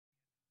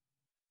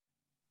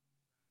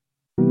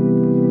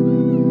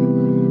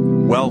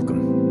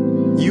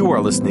Welcome. You are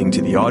listening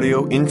to the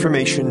Audio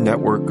Information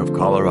Network of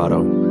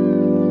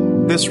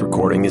Colorado. This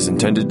recording is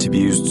intended to be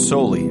used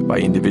solely by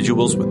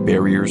individuals with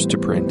barriers to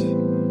print.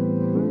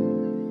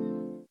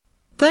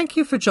 Thank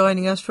you for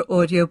joining us for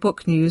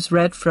audiobook news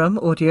read from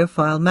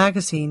Audiophile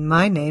magazine.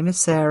 My name is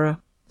Sarah.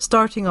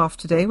 Starting off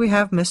today, we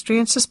have mystery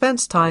and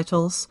suspense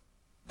titles.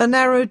 A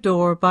Narrow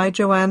Door by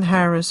Joanne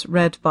Harris,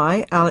 read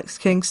by Alex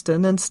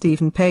Kingston and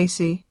Stephen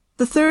Pacey.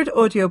 The third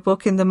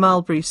audiobook in the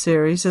Mulberry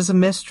series is a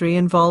mystery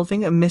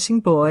involving a missing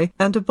boy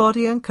and a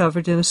body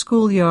uncovered in a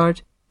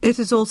schoolyard. It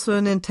is also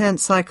an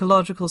intense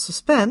psychological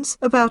suspense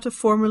about a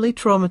formerly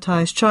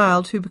traumatized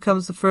child who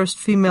becomes the first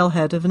female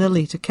head of an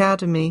elite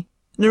academy.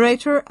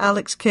 Narrator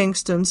Alex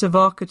Kingston's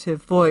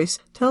evocative voice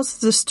tells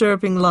the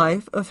disturbing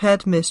life of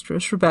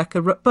headmistress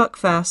Rebecca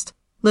Buckfast.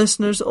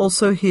 Listeners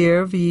also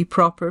hear the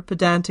proper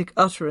pedantic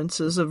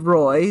utterances of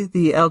Roy,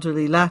 the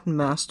elderly Latin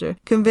master,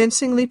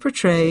 convincingly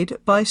portrayed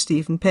by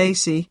Stephen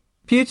Pacey.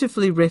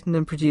 Beautifully written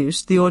and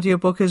produced, the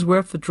audiobook is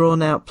worth the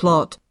drawn-out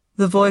plot.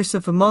 The voice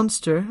of a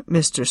monster,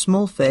 Mr.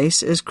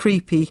 Smallface, is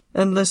creepy,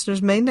 and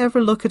listeners may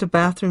never look at a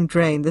bathroom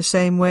drain the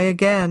same way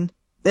again.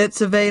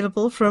 It's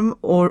available from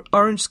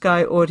Orange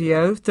Sky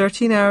Audio,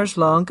 13 hours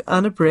long,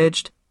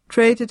 unabridged,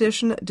 trade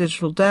edition,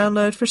 digital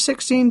download for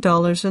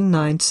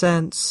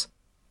 $16.09.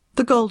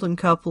 The Golden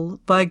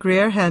Couple by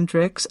Greer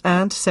Hendricks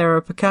and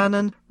Sarah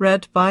Buchanan,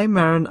 read by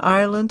Maren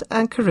Ireland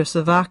and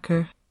Carissa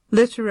Vacker.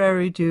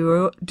 Literary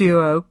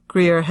duo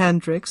Greer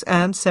Hendricks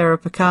and Sarah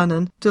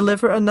Buchanan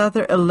deliver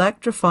another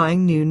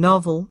electrifying new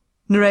novel.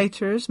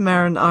 Narrators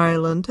Maren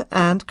Ireland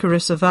and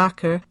Carissa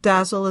Vacker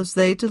dazzle as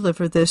they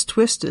deliver this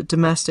twisted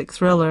domestic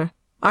thriller.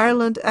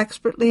 Ireland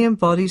expertly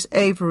embodies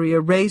Avery,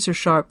 a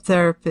razor-sharp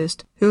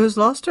therapist who has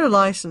lost her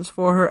license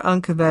for her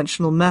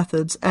unconventional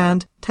methods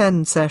and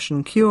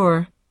 10-session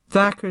cure.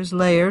 Vacker's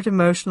layered,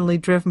 emotionally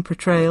driven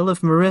portrayal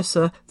of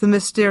Marissa, the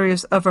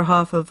mysterious other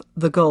half of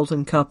The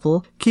Golden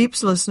Couple,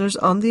 keeps listeners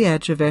on the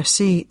edge of their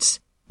seats.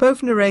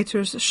 Both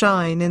narrators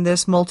shine in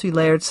this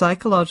multi-layered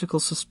psychological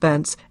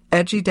suspense,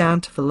 edgy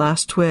down to the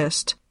last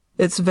twist.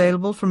 It's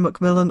available from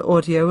Macmillan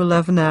Audio,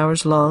 11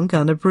 hours long,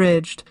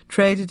 unabridged.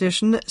 Trade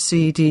edition,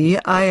 CD,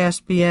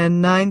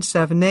 ISBN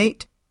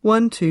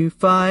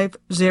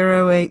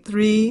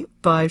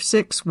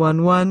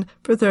 978-125-083-5611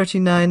 for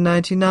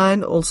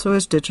 $39.99, also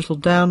as digital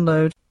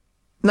download.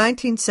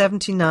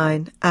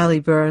 1979, Allie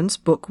Burns,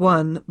 Book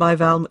 1 by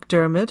Val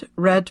McDermid,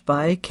 read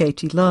by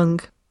Katie Lung.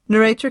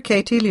 Narrator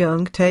Katie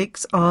Leung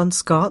takes on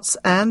Scots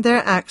and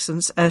their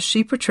accents as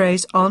she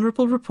portrays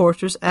honourable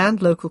reporters and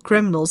local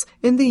criminals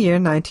in the year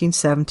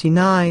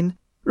 1979.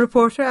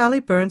 Reporter Allie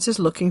Burns is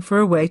looking for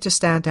a way to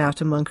stand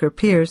out among her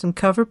peers and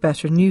cover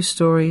better news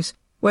stories.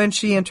 When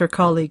she and her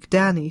colleague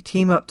Danny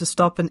team up to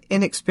stop an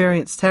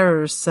inexperienced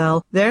terrorist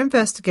cell, their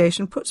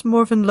investigation puts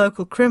more than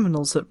local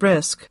criminals at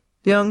risk.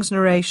 Young's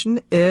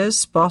narration is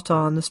spot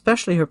on,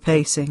 especially her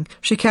pacing.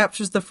 She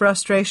captures the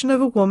frustration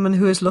of a woman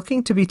who is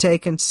looking to be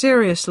taken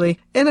seriously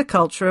in a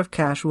culture of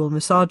casual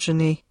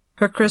misogyny.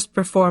 Her crisp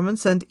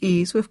performance and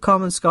ease with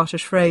common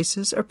Scottish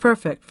phrases are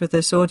perfect for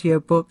this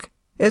audiobook.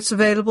 It's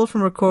available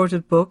from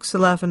Recorded Books,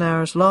 11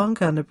 hours long,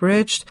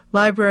 unabridged.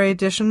 Library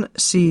edition,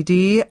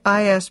 CD,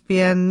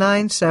 ISBN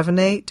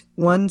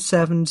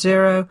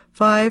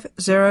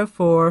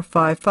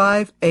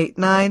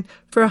 978-170-504-5589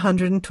 for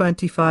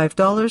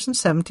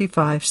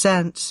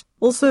 $125.75.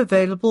 Also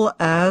available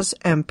as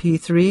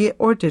MP3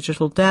 or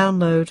digital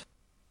download.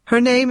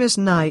 Her Name is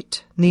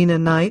Night, Nina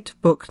Knight,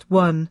 Book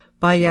 1,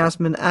 by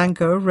Yasmin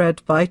Ango,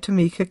 read by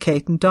Tamika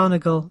Caton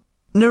Donegal.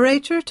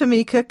 Narrator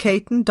Tamika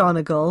Caton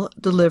Donegal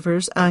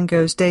delivers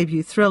Ango's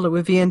debut thriller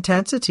with the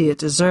intensity it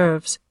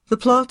deserves. The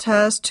plot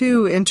has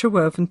two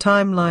interwoven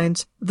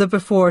timelines. The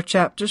before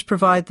chapters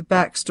provide the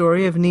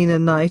backstory of Nina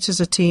Knight as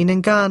a teen in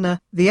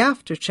Ghana. The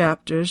after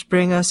chapters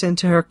bring us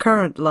into her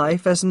current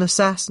life as an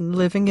assassin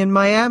living in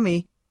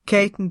Miami.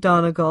 Caton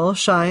Donegal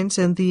shines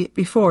in the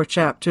before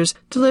chapters,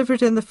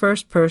 delivered in the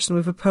first person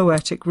with a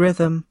poetic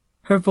rhythm.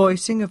 Her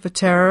voicing of the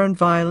terror and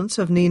violence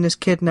of Nina's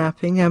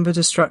kidnapping and the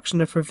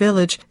destruction of her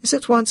village is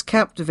at once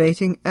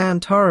captivating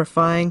and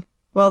horrifying.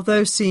 While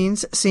those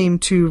scenes seem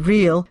too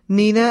real,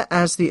 Nina,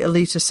 as the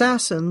elite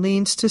assassin,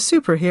 leans to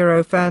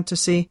superhero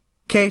fantasy.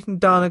 Caton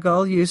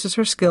Donegal uses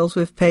her skills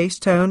with pace,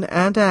 tone,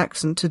 and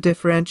accent to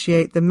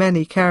differentiate the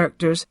many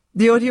characters.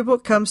 The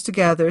audiobook comes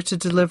together to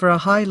deliver a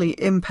highly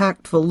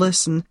impactful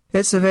listen.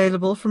 It's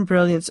available from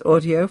Brilliance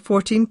Audio,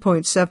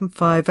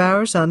 14.75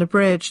 hours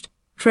unabridged.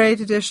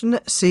 Trade edition,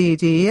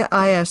 CD,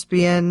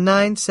 ISBN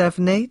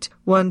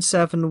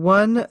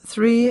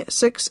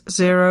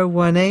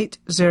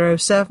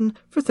 978-171-3601807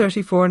 for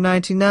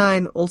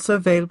 $34.99, also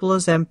available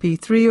as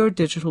MP3 or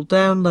digital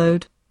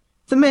download.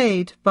 The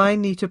Maid by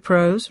Nita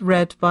Prose,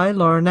 read by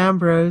Lauren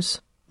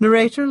Ambrose.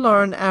 Narrator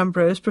Lauren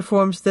Ambrose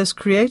performs this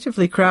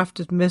creatively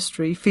crafted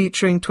mystery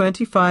featuring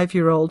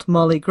 25-year-old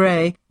Molly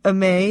Gray, a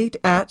maid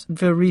at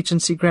the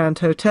Regency Grand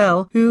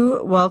Hotel,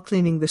 who, while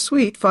cleaning the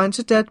suite, finds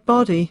a dead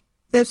body.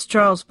 It's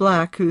Charles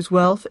Black whose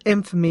wealth,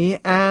 infamy,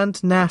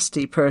 and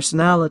nasty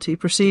personality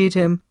precede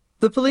him.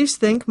 The police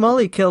think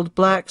Molly killed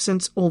Black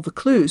since all the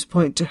clues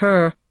point to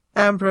her.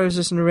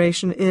 Ambrose's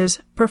narration is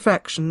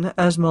perfection,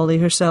 as Molly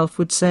herself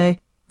would say.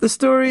 The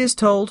story is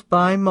told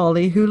by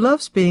Molly, who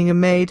loves being a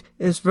maid,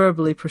 is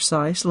verbally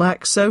precise,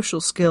 lacks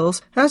social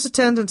skills, has a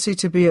tendency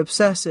to be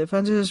obsessive,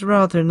 and is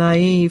rather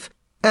naive.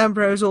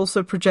 Ambrose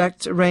also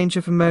projects a range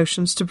of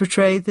emotions to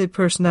portray the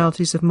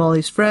personalities of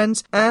Molly's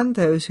friends and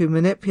those who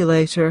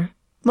manipulate her.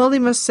 Molly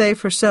must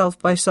save herself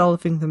by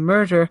solving the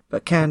murder,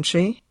 but can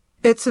she?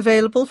 It's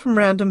available from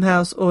Random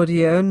House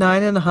Audio,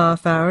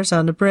 9.5 hours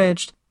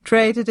unabridged.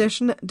 Trade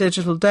edition,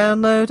 digital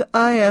download,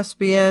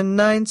 ISBN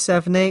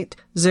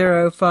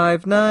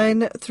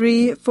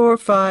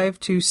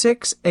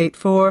 978-059-3452684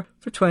 for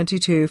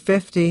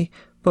 $22.50.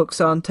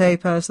 Books on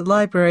tape as the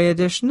library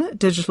edition,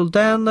 digital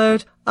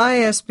download,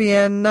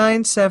 ISBN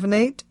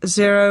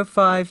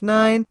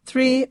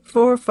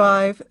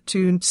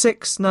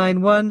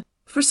 978-059-3452691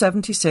 for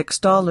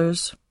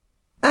 $76.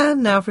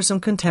 And now for some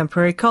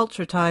contemporary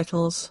culture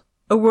titles.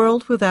 A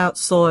World Without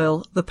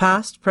Soil, The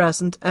Past,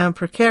 Present, and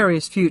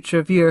Precarious Future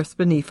of the Earth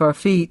Beneath Our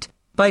Feet,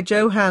 by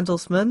Joe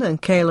Handelsman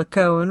and Kayla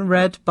Cohen,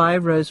 read by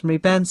Rosemary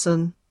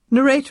Benson.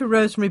 Narrator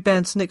Rosemary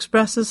Benson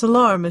expresses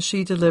alarm as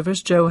she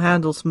delivers Joe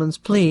Handelsman's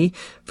plea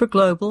for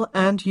global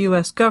and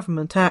U.S.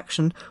 government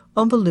action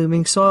on the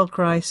looming soil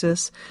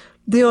crisis.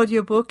 The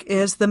audiobook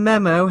is the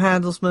memo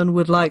Handelsman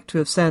would like to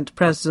have sent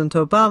President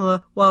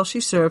Obama while she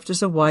served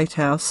as a White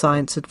House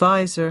science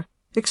advisor.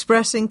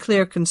 Expressing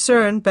clear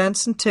concern,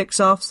 Benson ticks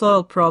off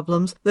soil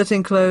problems that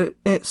include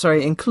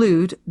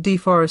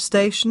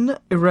deforestation,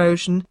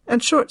 erosion,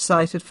 and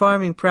short-sighted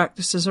farming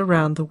practices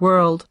around the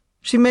world.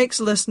 She makes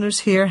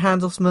listeners hear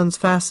Handelsman's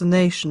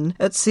fascination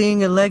at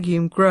seeing a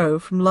legume grow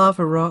from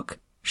lava rock.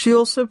 She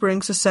also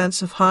brings a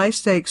sense of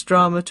high-stakes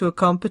drama to a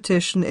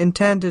competition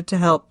intended to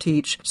help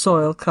teach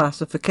soil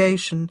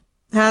classification.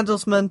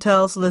 Handelsman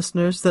tells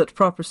listeners that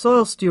proper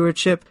soil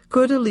stewardship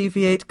could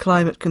alleviate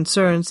climate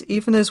concerns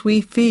even as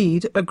we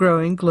feed a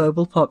growing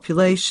global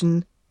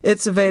population.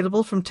 It's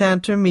available from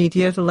Tantor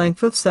Media at a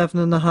length of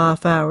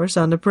 7.5 hours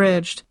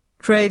unabridged.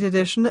 Trade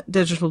edition,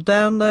 digital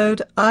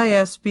download,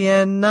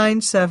 ISBN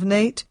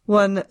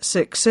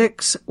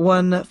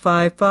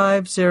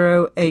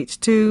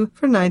 978-166-155082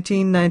 for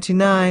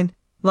 $19.99.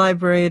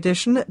 Library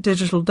edition,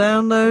 digital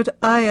download,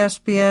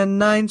 ISBN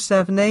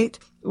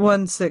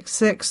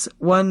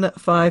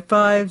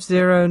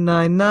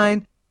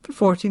 978-166-155099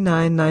 for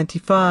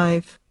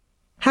 $49.95.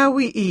 How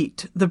We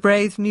Eat, The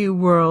Brave New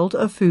World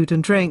of Food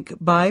and Drink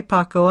by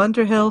Paco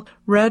Underhill,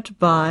 read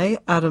by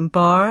Adam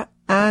Barr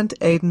and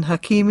Aidan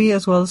Hakimi,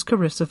 as well as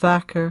Carissa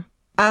Vacker.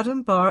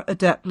 Adam Barr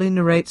adeptly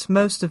narrates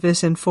most of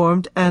this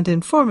informed and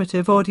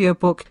informative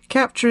audiobook,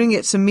 capturing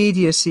its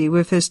immediacy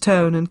with his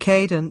tone and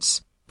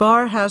cadence.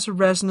 Barr has a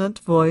resonant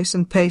voice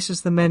and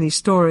paces the many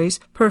stories,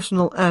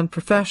 personal and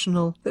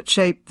professional, that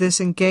shape this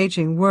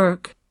engaging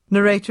work.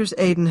 Narrators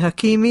Aidan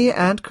Hakimi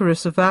and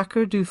Carissa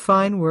Vacker do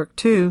fine work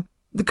too.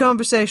 The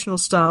conversational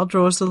style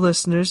draws the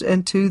listeners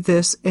into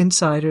this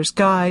insider's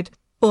guide.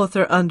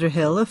 Author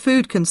Underhill, a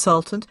food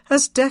consultant,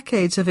 has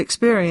decades of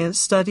experience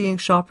studying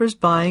shoppers'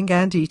 buying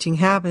and eating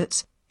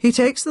habits. He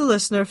takes the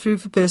listener through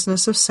the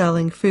business of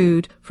selling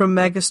food, from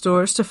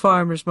megastores to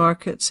farmers'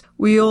 markets.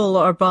 We all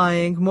are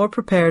buying more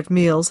prepared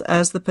meals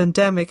as the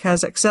pandemic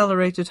has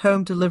accelerated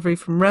home delivery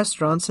from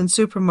restaurants and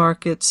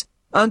supermarkets.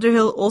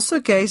 Underhill also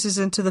gazes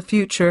into the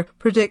future,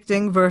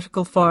 predicting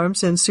vertical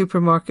farms in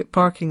supermarket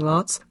parking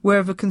lots,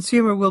 where the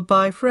consumer will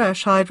buy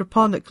fresh,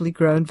 hydroponically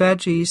grown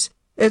veggies.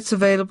 It's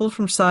available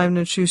from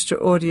Simon &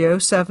 Schuster Audio,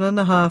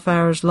 7.5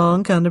 hours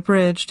long,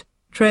 unabridged.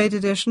 Trade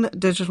edition,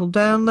 digital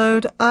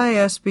download,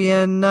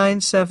 ISBN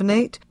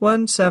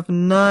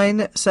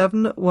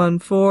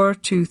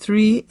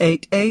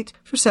 978-179-714-2388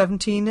 for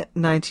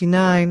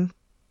 $17.99.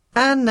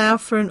 And now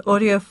for an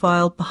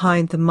audiophile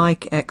behind the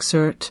mic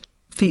excerpt,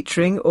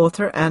 featuring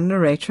author and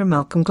narrator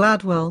Malcolm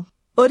Gladwell.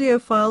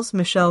 Audiophile's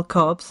Michelle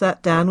Cobb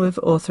sat down with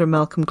author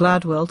Malcolm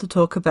Gladwell to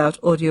talk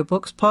about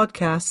audiobooks,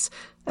 podcasts,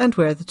 and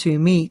where the two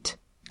meet.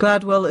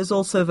 Gladwell is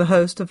also the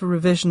host of a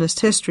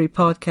revisionist history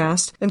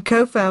podcast and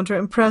co-founder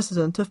and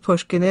president of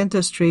Pushkin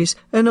Industries,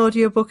 an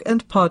audiobook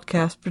and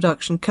podcast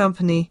production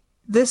company.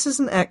 This is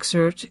an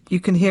excerpt.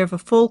 You can hear the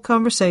full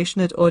conversation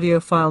at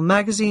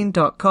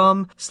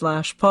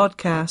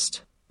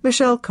audiophilemagazine.com/podcast.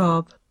 Michelle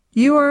Cobb,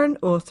 you are an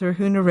author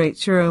who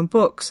narrates your own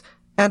books,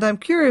 and I'm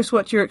curious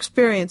what your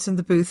experience in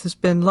the booth has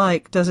been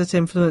like. Does it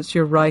influence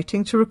your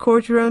writing to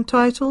record your own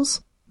titles?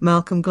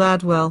 Malcolm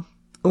Gladwell,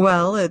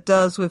 well, it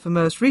does with the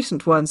most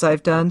recent ones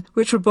I've done,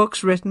 which were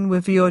books written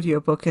with the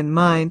audiobook in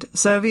mind.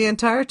 So the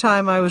entire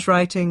time I was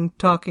writing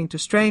Talking to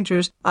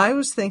Strangers, I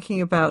was thinking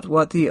about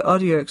what the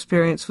audio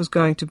experience was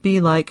going to be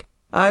like.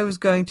 I was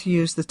going to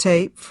use the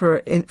tape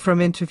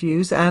from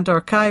interviews and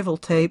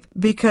archival tape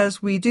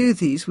because we do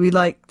these. We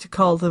like to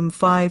call them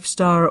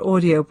 5-star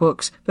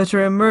audiobooks that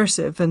are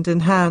immersive and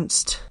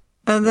enhanced.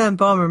 And then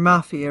Bomber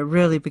Mafia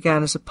really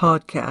began as a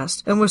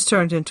podcast and was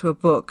turned into a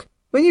book.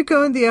 When you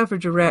go in the other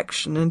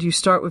direction and you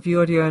start with the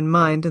audio in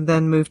mind and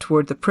then move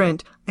toward the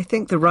print, I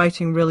think the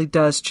writing really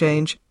does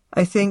change.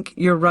 I think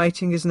your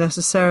writing is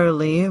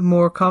necessarily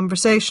more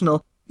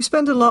conversational. You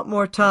spend a lot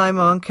more time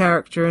on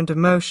character and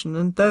emotion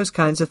and those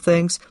kinds of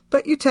things,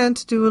 but you tend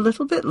to do a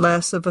little bit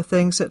less of the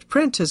things that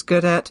print is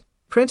good at.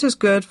 Print is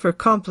good for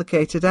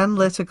complicated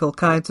analytical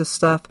kinds of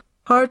stuff.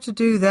 Hard to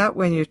do that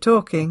when you're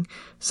talking,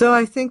 so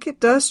I think it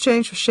does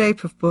change the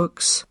shape of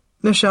books.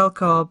 Michelle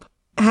Cobb,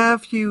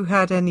 have you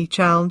had any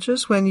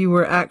challenges when you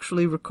were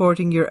actually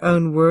recording your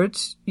own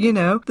words? You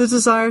know, the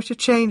desire to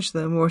change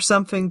them, or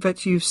something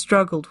that you've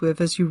struggled with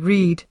as you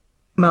read?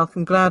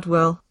 Malcolm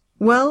Gladwell,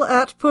 well,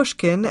 at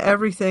Pushkin,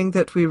 everything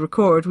that we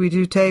record, we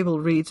do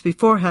table reads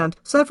beforehand,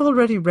 so I've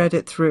already read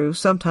it through,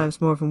 sometimes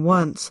more than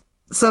once.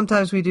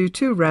 Sometimes we do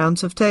 2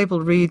 rounds of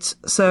table reads,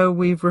 so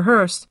we've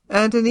rehearsed,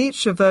 and in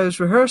each of those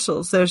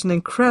rehearsals there's an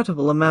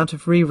incredible amount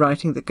of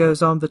rewriting that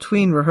goes on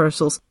between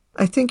rehearsals.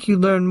 I think you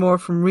learn more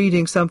from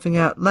reading something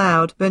out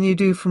loud than you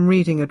do from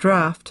reading a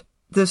draft.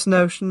 This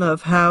notion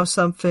of how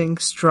something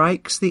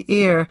strikes the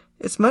ear,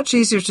 it's much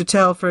easier to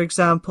tell, for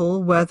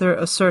example, whether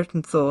a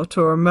certain thought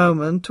or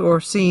moment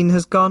or scene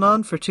has gone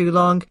on for too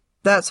long.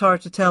 That's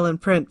hard to tell in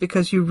print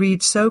because you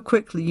read so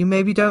quickly you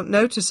maybe don't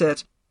notice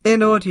it.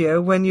 In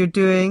audio, when you're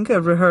doing a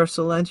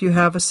rehearsal and you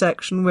have a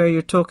section where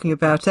you're talking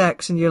about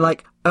X and you're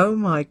like, oh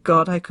my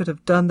God, I could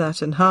have done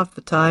that in half the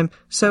time.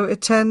 So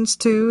it tends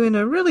to, in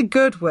a really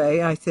good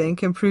way, I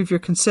think, improve your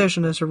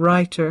concision as a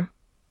writer.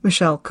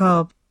 Michelle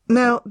Cobb.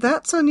 Now,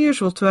 that's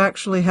unusual to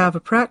actually have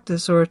a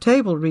practice or a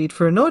table read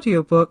for an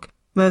audiobook.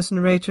 Most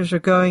narrators are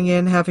going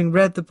in having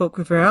read the book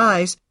with their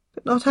eyes,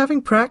 but not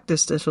having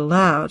practiced it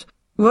aloud.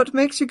 What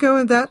makes you go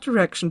in that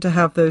direction to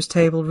have those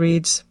table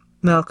reads?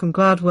 Malcolm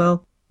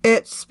Gladwell.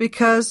 It's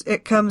because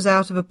it comes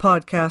out of a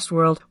podcast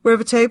world, where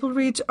the table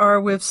reads are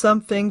with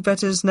something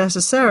that is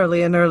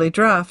necessarily an early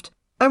draft.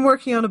 I'm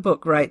working on a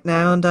book right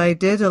now, and I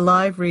did a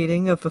live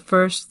reading of the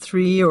first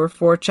 3 or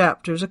 4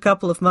 chapters a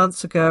couple of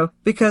months ago,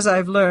 because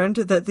I've learned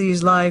that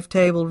these live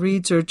table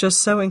reads are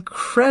just so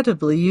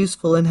incredibly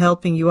useful in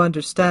helping you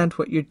understand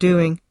what you're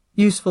doing.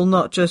 Useful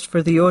not just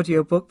for the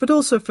audiobook, but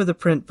also for the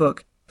print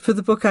book. For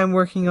the book I'm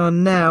working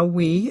on now,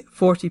 we,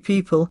 40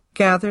 people,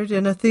 gathered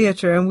in a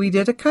theatre and we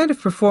did a kind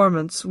of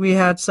performance. We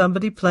had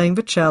somebody playing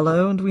the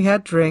cello and we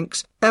had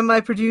drinks, and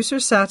my producer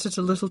sat at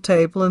a little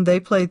table and they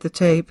played the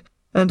tape,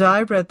 and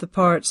I read the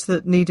parts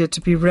that needed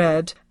to be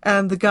read,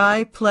 and the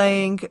guy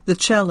playing the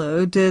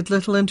cello did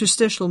little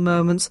interstitial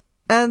moments,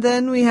 and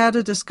then we had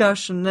a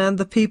discussion and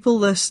the people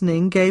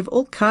listening gave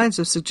all kinds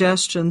of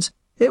suggestions.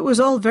 It was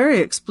all very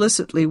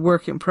explicitly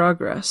work in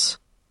progress.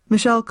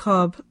 Michelle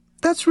Cobb.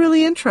 That's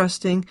really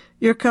interesting.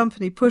 Your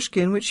company,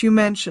 Pushkin, which you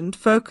mentioned,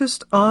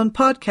 focused on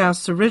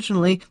podcasts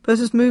originally, but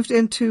has moved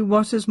into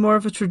what is more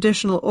of a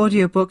traditional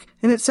audiobook,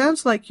 and it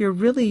sounds like you're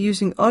really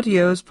using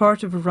audio as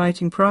part of a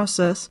writing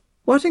process.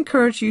 What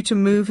encouraged you to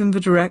move in the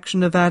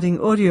direction of adding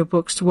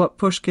audiobooks to what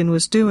Pushkin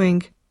was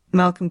doing?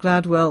 Malcolm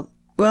Gladwell.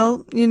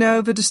 Well, you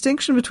know, the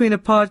distinction between a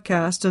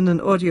podcast and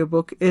an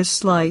audiobook is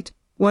slight.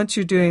 Once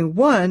you're doing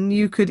one,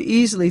 you could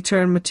easily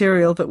turn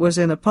material that was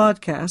in a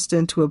podcast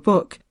into a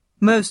book.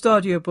 Most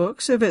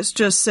audiobooks, if it's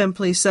just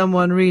simply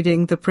someone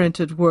reading the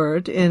printed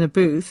word in a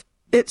booth,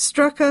 it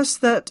struck us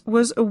that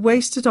was a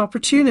wasted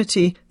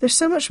opportunity. There's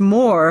so much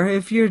more.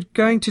 If you're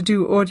going to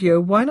do audio,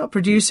 why not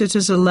produce it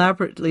as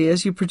elaborately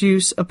as you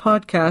produce a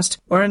podcast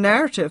or a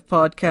narrative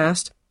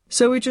podcast?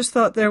 So we just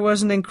thought there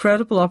was an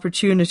incredible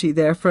opportunity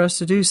there for us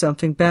to do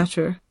something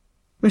better.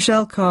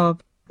 Michelle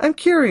Cobb. I'm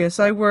curious.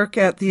 I work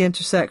at the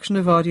intersection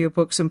of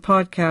audiobooks and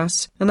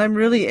podcasts, and I'm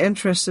really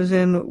interested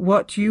in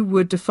what you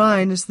would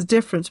define as the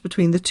difference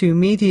between the 2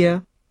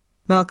 media.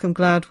 Malcolm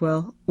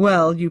Gladwell.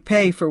 Well, you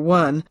pay for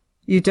one.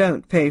 You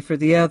don't pay for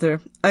the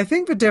other. I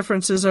think the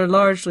differences are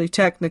largely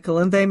technical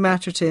and they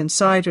matter to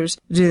insiders.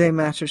 Do they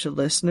matter to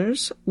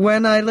listeners?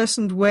 When I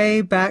listened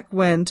way back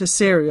when to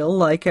Serial,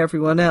 like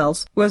everyone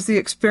else, was the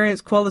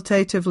experience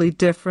qualitatively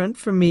different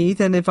for me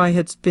than if I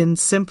had been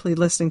simply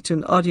listening to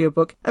an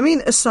audiobook? I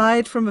mean,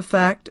 aside from the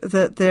fact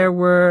that there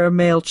were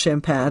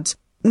MailChimp ads.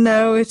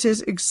 No, it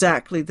is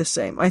exactly the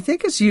same. I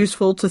think it's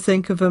useful to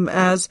think of them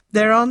as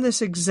they're on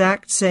this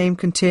exact same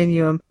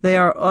continuum. They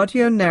are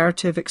audio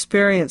narrative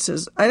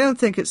experiences. I don't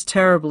think it's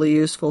terribly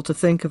useful to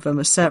think of them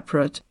as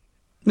separate.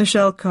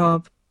 Michelle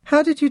Cobb.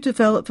 How did you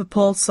develop the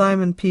Paul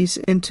Simon piece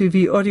into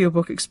the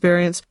audiobook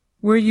experience?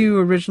 Were you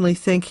originally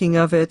thinking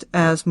of it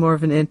as more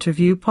of an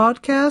interview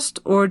podcast,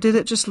 or did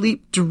it just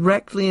leap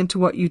directly into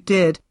what you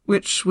did,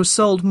 which was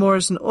sold more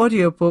as an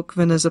audiobook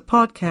than as a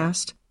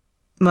podcast?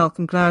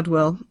 Malcolm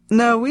Gladwell.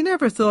 No, we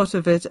never thought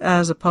of it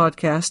as a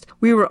podcast.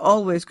 We were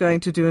always going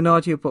to do an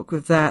audiobook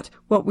with that.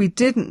 What we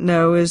didn't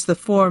know is the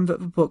form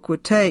that the book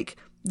would take.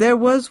 There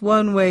was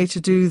one way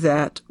to do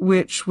that,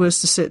 which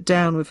was to sit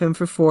down with him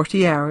for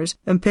 40 hours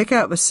and pick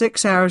out the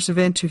 6 hours of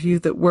interview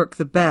that worked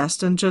the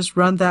best and just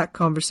run that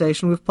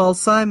conversation with Paul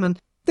Simon.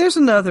 There's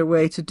another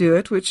way to do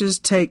it, which is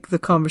take the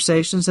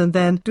conversations and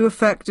then do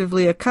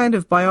effectively a kind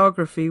of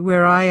biography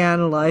where I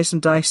analyze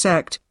and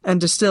dissect and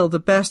distill the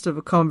best of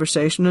a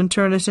conversation and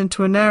turn it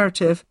into a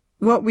narrative.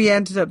 What we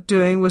ended up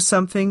doing was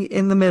something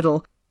in the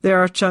middle. There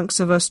are chunks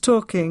of us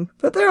talking,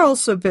 but there are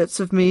also bits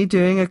of me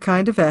doing a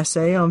kind of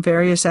essay on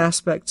various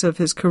aspects of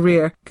his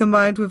career,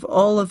 combined with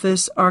all of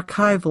this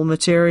archival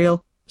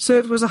material. So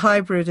it was a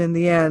hybrid in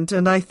the end,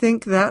 and I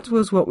think that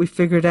was what we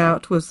figured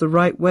out was the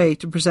right way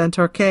to present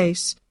our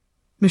case.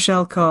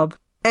 Michelle Cobb: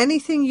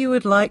 anything you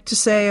would like to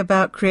say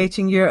about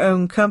creating your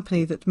own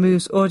company that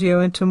moves audio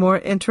into a more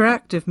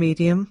interactive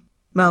medium?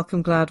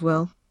 Malcolm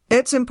Gladwell: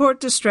 it's important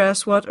to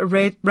stress what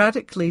a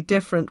radically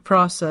different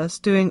process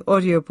doing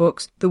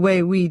audiobooks the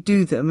way we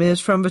do them is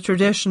from a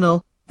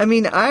traditional.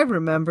 I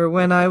remember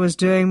when I was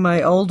doing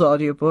my old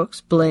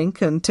audiobooks,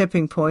 Blink and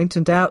Tipping Point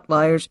and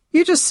Outliers,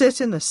 you just sit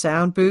in a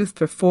sound booth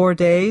for 4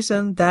 days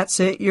and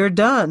that's it, you're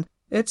done.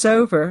 It's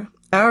over.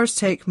 Ours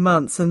take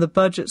months and the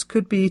budgets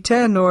could be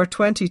 10 or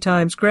 20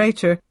 times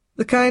greater.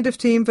 The kind of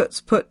team that's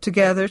put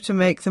together to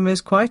make them is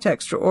quite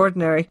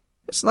extraordinary.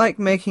 It's like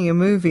making a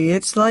movie.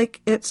 It's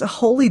a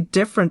wholly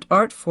different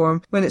art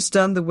form when it's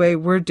done the way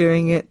we're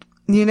doing it.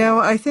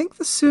 I think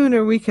the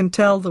sooner we can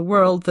tell the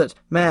world that,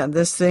 man,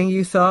 this thing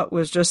you thought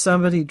was just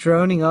somebody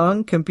droning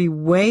on can be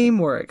way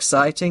more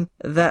exciting,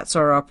 that's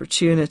our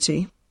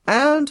opportunity.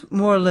 And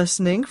more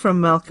listening from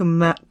Malcolm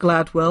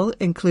Gladwell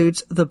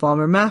includes The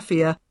Bomber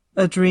Mafia,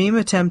 A Dream,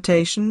 a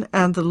Temptation,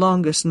 and The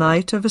Longest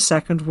Night of a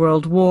Second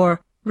World War.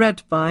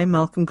 Read by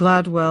Malcolm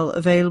Gladwell.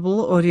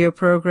 Available audio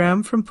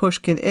program from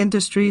Pushkin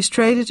Industries,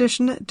 Trade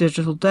Edition,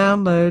 digital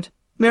download.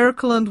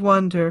 Miracle and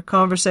Wonder,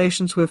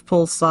 Conversations with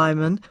Paul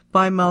Simon,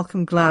 by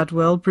Malcolm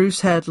Gladwell,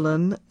 Bruce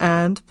Headland,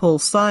 and Paul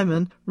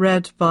Simon,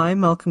 read by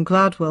Malcolm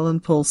Gladwell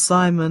and Paul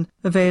Simon,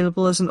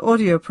 available as an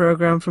audio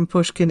program from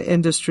Pushkin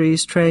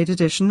Industries, Trade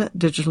Edition,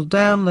 digital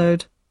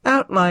download.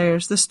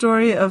 Outliers, The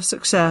Story of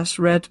Success,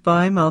 read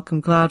by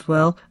Malcolm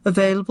Gladwell,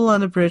 available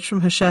unabridged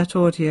from Hachette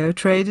Audio,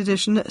 Trade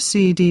Edition,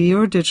 CD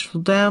or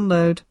digital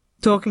download.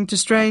 Talking to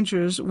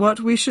Strangers,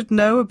 What We Should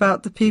Know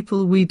About the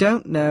People We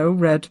Don't Know,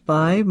 read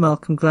by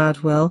Malcolm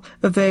Gladwell,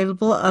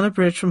 available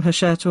unabridged from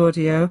Hachette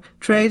Audio,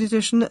 Trade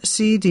Edition,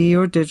 CD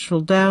or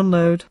digital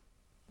download.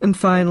 And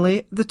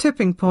finally, The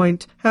Tipping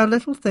Point, How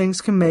Little Things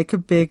Can Make a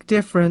Big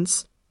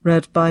Difference,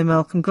 read by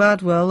Malcolm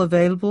Gladwell,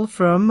 available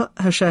from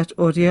Hachette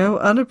Audio,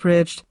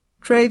 unabridged,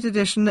 Trade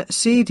Edition,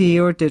 CD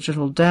or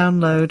digital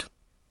download.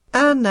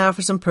 And now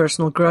for some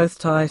personal growth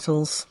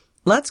titles.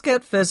 Let's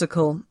Get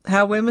Physical,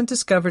 How Women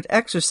Discovered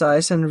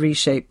Exercise and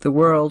Reshaped the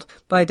World,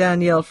 by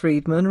Danielle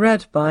Friedman,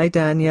 read by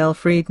Danielle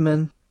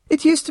Friedman.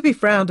 It used to be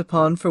frowned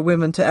upon for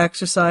women to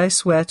exercise,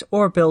 sweat,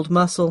 or build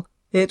muscle.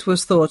 It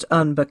was thought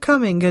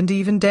unbecoming and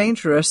even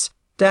dangerous.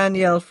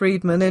 Danielle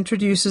Friedman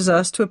introduces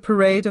us to a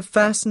parade of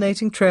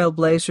fascinating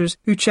trailblazers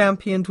who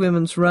championed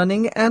women's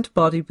running and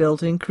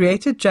bodybuilding,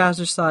 created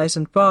jazzercise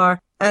and bar,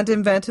 and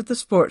invented the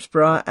sports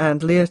bra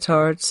and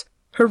leotards.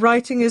 Her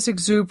writing is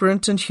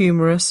exuberant and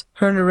humorous.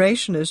 Her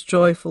narration is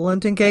joyful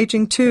and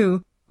engaging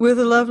too. With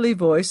a lovely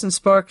voice and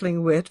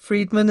sparkling wit,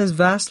 Friedman is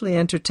vastly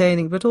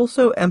entertaining but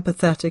also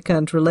empathetic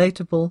and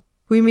relatable.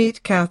 We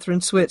meet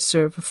Catherine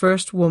Switzer, the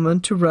first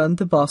woman to run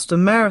the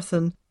Boston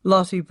Marathon.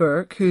 Lottie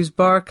Burke, whose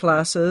bar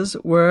classes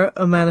were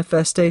a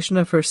manifestation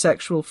of her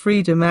sexual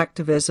freedom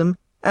activism,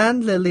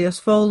 and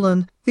Lilias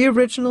Folan, the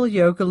original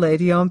yoga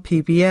lady on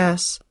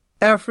PBS.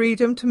 Our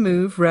freedom to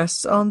move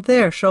rests on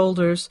their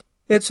shoulders.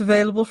 It's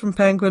available from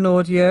Penguin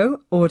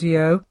Audio,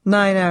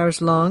 9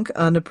 hours long,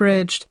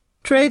 unabridged.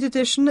 Trade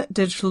Edition,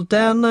 digital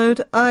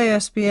download,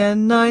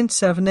 ISBN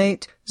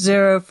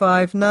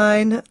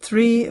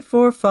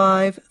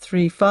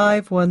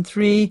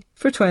 978-059-345-3513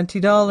 for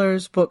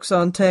 $20. Books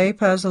on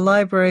Tape has a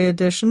library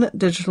edition,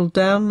 digital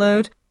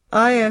download,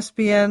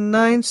 ISBN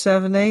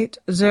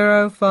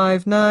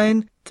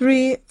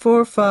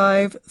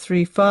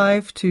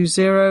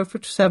 978-059-345-3520 for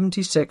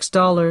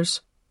 $76.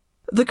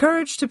 The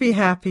Courage to Be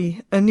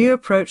Happy, A New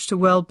Approach to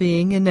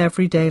Well-Being in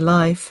Everyday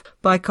Life,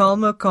 by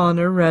Colm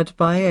O'Connor, read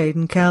by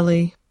Aidan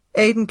Kelly.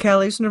 Aidan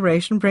Kelly's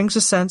narration brings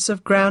a sense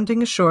of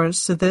grounding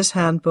assurance to this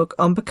handbook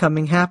on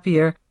becoming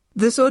happier.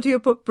 This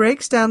audiobook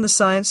breaks down the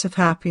science of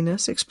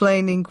happiness,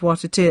 explaining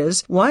what it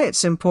is, why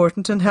it's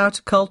important, and how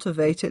to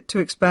cultivate it to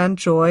expand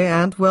joy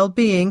and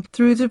well-being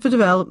through the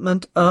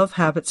development of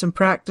habits and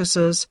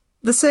practices.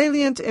 The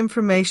salient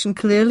information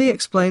clearly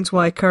explains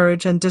why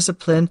courage and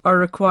discipline are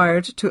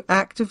required to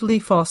actively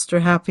foster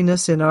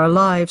happiness in our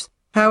lives.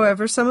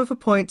 However, some of the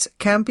points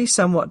can be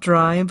somewhat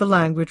dry and the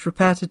language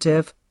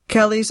repetitive.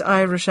 Kelly's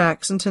Irish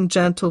accent and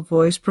gentle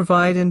voice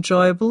provide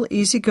enjoyable,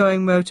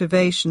 easygoing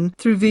motivation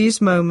through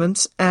these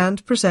moments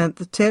and present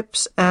the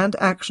tips and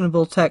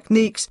actionable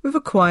techniques with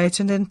a quiet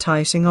and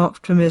enticing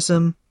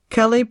optimism.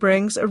 Kelly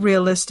brings a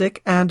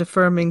realistic and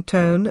affirming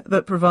tone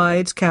that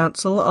provides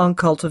counsel on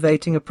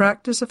cultivating a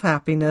practice of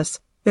happiness.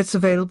 It's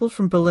available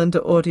from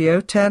Belinda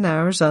Audio, 10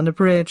 hours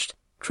unabridged.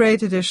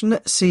 Trade Edition,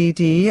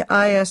 CD,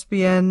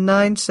 ISBN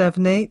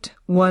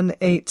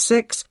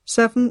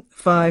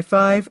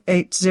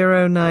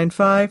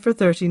 978-186-755-8095 for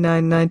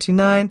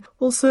 $39.99,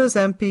 also as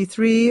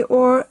MP3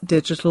 or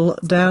digital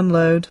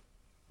download.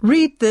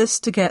 Read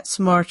This to Get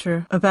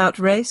Smarter, about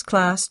race,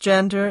 class,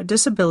 gender,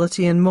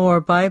 disability and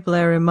more, by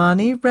Blair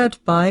Imani, read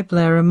by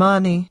Blair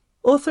Imani.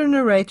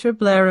 Author-narrator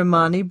Blair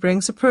Imani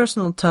brings a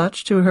personal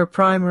touch to her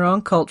primer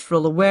on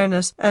cultural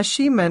awareness as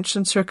she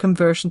mentions her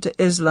conversion to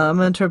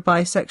Islam and her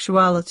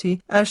bisexuality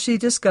as she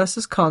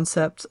discusses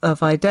concepts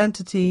of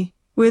identity.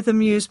 With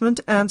amusement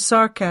and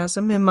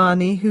sarcasm,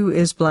 Imani, who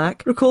is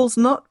black, recalls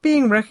not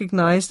being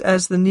recognized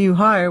as the new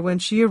hire when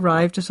she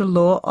arrived at a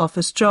law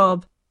office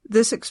job.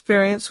 This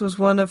experience was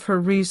one of her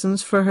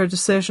reasons for her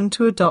decision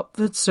to adopt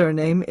the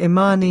surname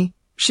Imani.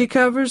 She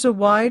covers a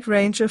wide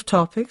range of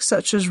topics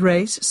such as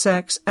race,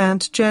 sex,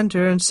 and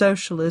gender and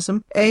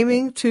socialism,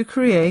 aiming to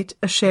create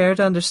a shared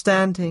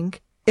understanding.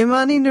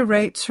 Imani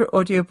narrates her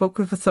audiobook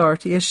with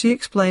authority as she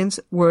explains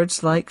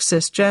words like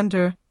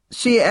cisgender.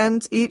 She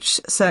ends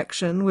each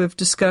section with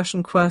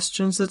discussion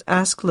questions that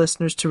ask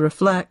listeners to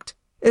reflect.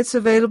 It's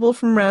available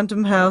from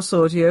Random House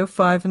Audio,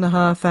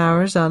 5.5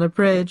 hours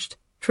unabridged.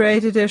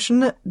 Trade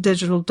edition,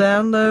 digital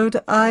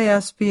download,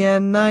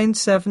 ISBN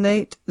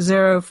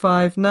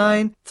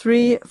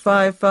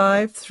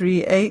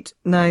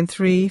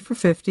 978-059-355-3893 for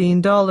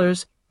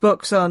 $15.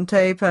 Books on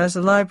Tape as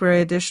a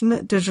library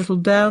edition, digital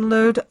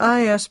download,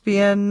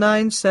 ISBN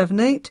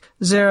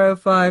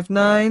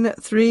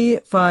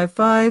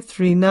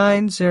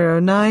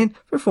 978-059-355-3909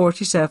 for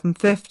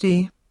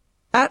 $47.50.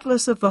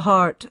 Atlas of the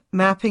Heart,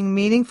 Mapping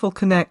Meaningful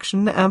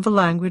Connection and the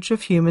Language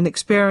of Human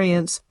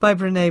Experience by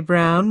Brené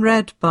Brown,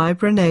 read by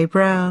Brené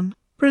Brown.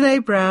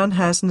 Brené Brown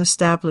has an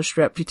established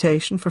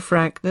reputation for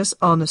frankness,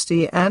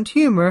 honesty, and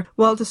humor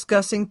while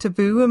discussing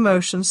taboo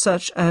emotions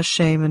such as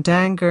shame and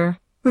anger.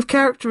 With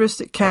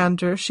characteristic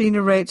candor, she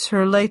narrates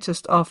her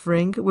latest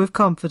offering with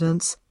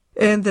confidence.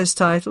 In this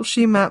title,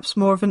 she maps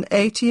more than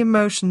 80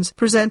 emotions,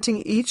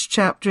 presenting each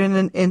chapter in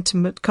an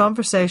intimate,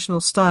 conversational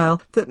style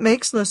that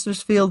makes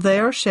listeners feel they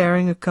are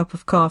sharing a cup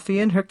of coffee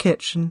in her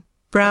kitchen.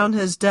 Brown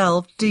has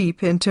delved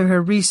deep into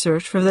her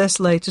research for this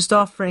latest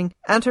offering,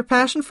 and her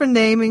passion for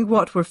naming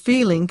what we're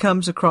feeling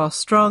comes across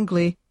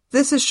strongly.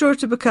 This is sure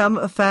to become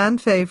a fan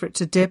favorite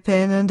to dip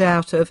in and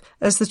out of,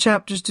 as the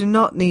chapters do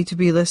not need to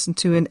be listened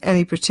to in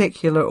any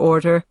particular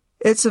order.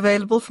 It's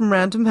available from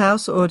Random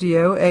House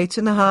Audio,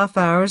 8.5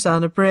 hours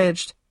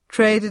unabridged.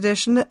 Trade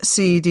edition,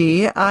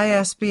 CD,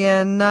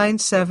 ISBN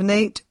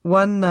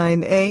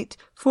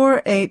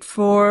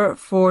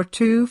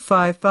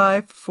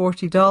 978-198-484-4255 for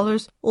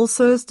 $40.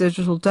 Also as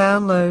digital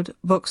download.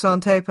 Books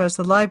on Tape as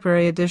the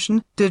library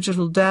edition,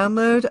 digital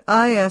download,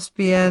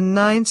 ISBN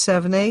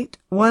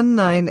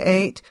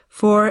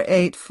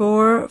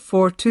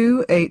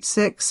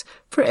 978-198-484-4286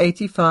 for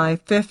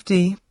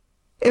 $85.50.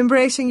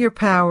 Embracing Your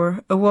Power,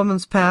 A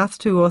Woman's Path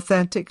to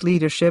Authentic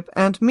Leadership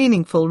and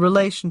Meaningful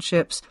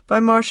Relationships by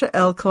Marcia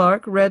L.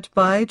 Clark, read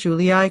by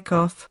Julie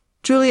Eickhoff.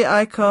 Julie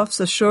Eickhoff's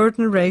assured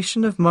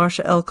narration of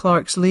Marcia L.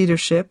 Clark's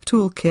leadership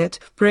toolkit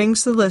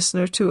brings the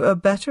listener to a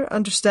better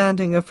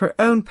understanding of her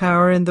own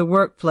power in the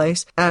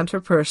workplace and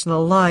her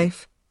personal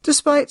life.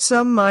 Despite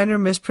some minor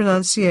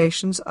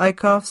mispronunciations,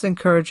 Eickhoff's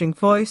encouraging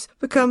voice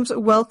becomes a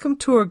welcome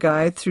tour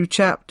guide through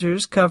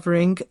chapters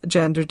covering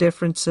gender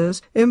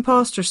differences,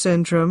 imposter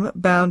syndrome,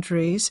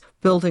 boundaries,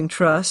 building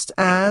trust,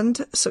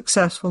 and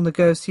successful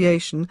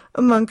negotiation,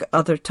 among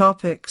other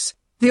topics.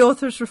 The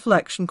author's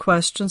reflection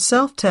questions,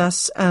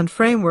 self-tests, and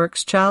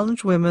frameworks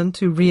challenge women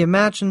to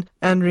reimagine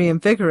and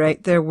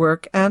reinvigorate their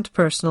work and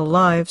personal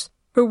lives.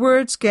 Her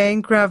words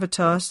gain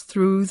gravitas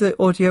through the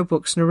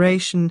audiobook's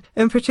narration.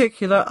 In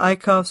particular,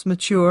 Eickhoff's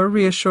mature,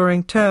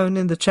 reassuring tone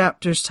in the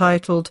chapters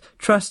titled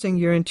Trusting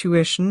Your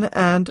Intuition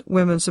and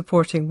Women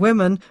Supporting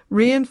Women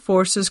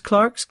reinforces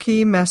Clark's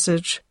key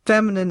message: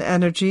 feminine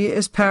energy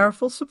is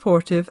powerful,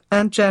 supportive,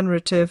 and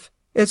generative.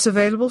 It's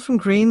available from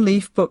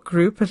Greenleaf Book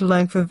Group at a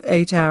length of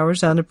 8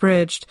 hours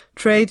unabridged.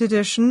 Trade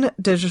edition,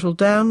 digital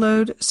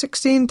download,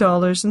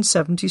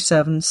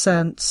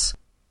 $16.77.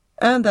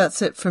 And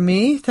that's it for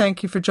me.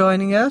 Thank you for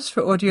joining us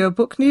for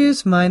Audiobook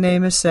News. My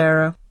name is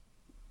Sarah.